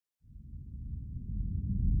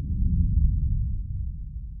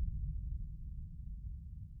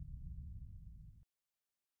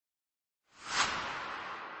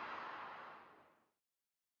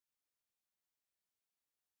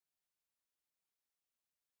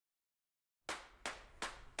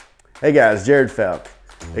Hey guys, Jared Falk,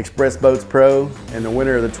 Xpress Boats Pro and the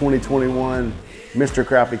winner of the 2021 Mr.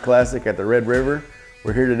 Crappie Classic at the Red River.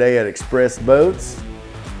 We're here today at Xpress Boats.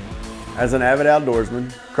 As an avid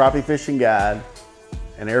outdoorsman, crappie fishing guide,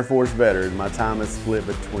 and Air Force veteran, my time is split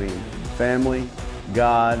between family,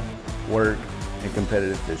 God, work, and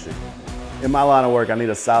competitive fishing. In my line of work, I need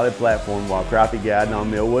a solid platform while crappie guiding on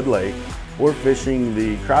Millwood Lake or fishing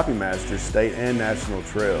the Crappie Masters state and national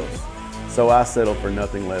trails. So I settle for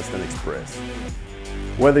nothing less than Xpress.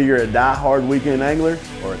 Whether you're a die-hard weekend angler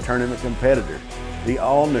or a tournament competitor, the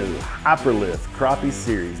all-new Hyper-Lift Crappie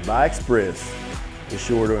Series by Xpress is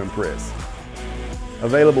sure to impress.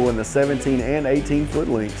 Available in the 17 and 18 foot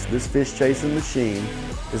lengths, this fish-chasing machine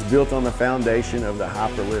is built on the foundation of the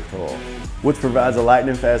Hyper-Lift hull, which provides a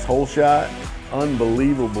lightning fast hole shot,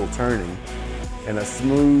 unbelievable turning, and a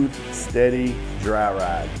smooth, steady, dry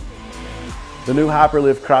ride. The new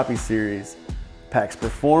Hyper-Lift Crappie Series packs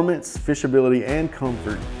performance, fishability, and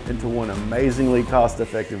comfort into one amazingly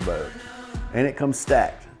cost-effective boat. And it comes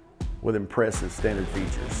stacked with impressive standard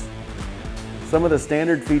features. Some of the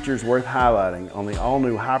standard features worth highlighting on the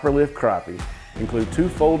all-new Hyper-Lift Crappie include 2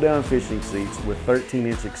 fold-down fishing seats with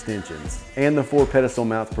 13-inch extensions, and the 4 pedestal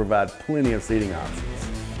mounts provide plenty of seating options.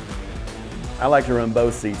 I like to run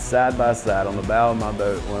both seats side by side on the bow of my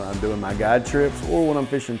boat when I'm doing my guide trips or when I'm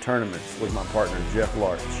fishing tournaments with my partner, Jeff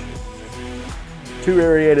Larch. 2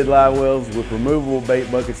 aerated live wells with removable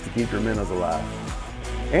bait buckets to keep your minnows alive.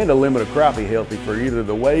 And a limit of crappie healthy for either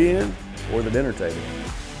the weigh-in or the dinner table.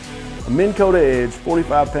 A Minn Kota Edge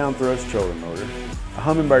 45-pound thrust trolling motor, a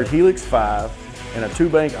Humminbird Helix 5, and a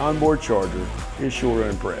 2-bank onboard charger is sure to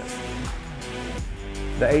impress.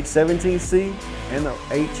 The H17C and the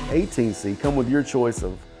H18C come with your choice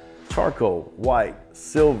of charcoal, white,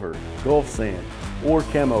 silver, Gulf sand, or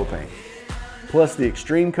camo paint, plus the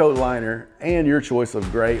extreme coat liner and your choice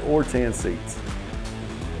of gray or tan seats.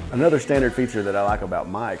 Another standard feature that I like about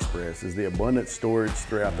my Xpress is the abundant storage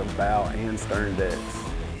throughout the bow and stern decks.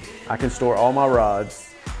 I can store all my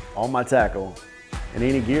rods, all my tackle, and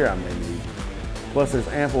any gear I may need. Plus there's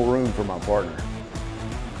ample room for my partner.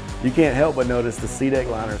 You can't help but notice the SeaDeck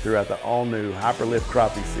liner throughout the all-new Hyper-Lift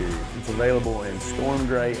Crappie Series. It's available in Storm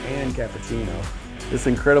Gray and Cappuccino. This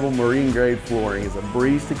incredible marine-grade flooring is a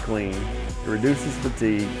breeze to clean, it reduces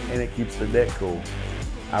fatigue, and it keeps the deck cool.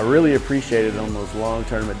 I really appreciate it on those long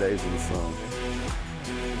tournament days in the sun.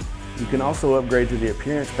 You can also upgrade to the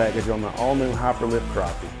appearance package on the all-new Hyper-Lift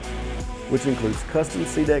Crappie, which includes custom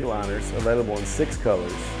SeaDeck liners available in 6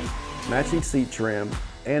 colors, matching seat trim,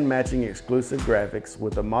 and matching exclusive graphics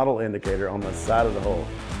with a model indicator on the side of the hull.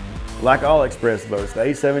 Like all Xpress boats, the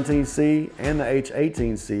H17C and the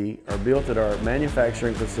H18C are built at our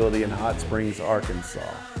manufacturing facility in Hot Springs,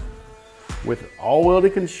 Arkansas, with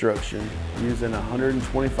all-welded construction using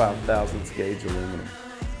 125 thousandths gauge aluminum.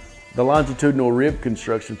 The longitudinal rib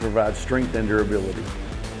construction provides strength and durability.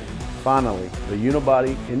 Finally, the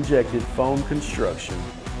unibody injected foam construction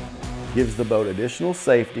gives the boat additional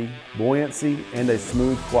safety, buoyancy, and a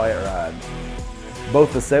smooth, quiet ride.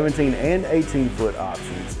 Both the 17 and 18 foot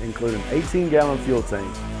options include an 18-gallon fuel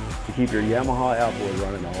tank to keep your Yamaha outboard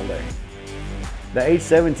running all day. The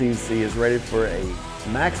H17C is rated for a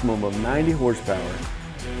maximum of 90 horsepower,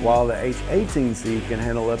 while the H18C can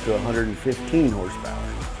handle up to 115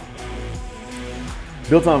 horsepower.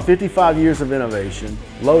 Built on 55 years of innovation,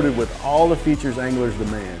 loaded with all the features anglers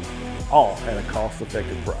demand, all at a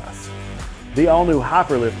cost-effective price. The all-new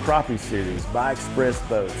Hyper-Lift Crappie Series by Xpress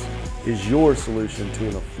Boats is your solution to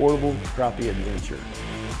an affordable crappie adventure.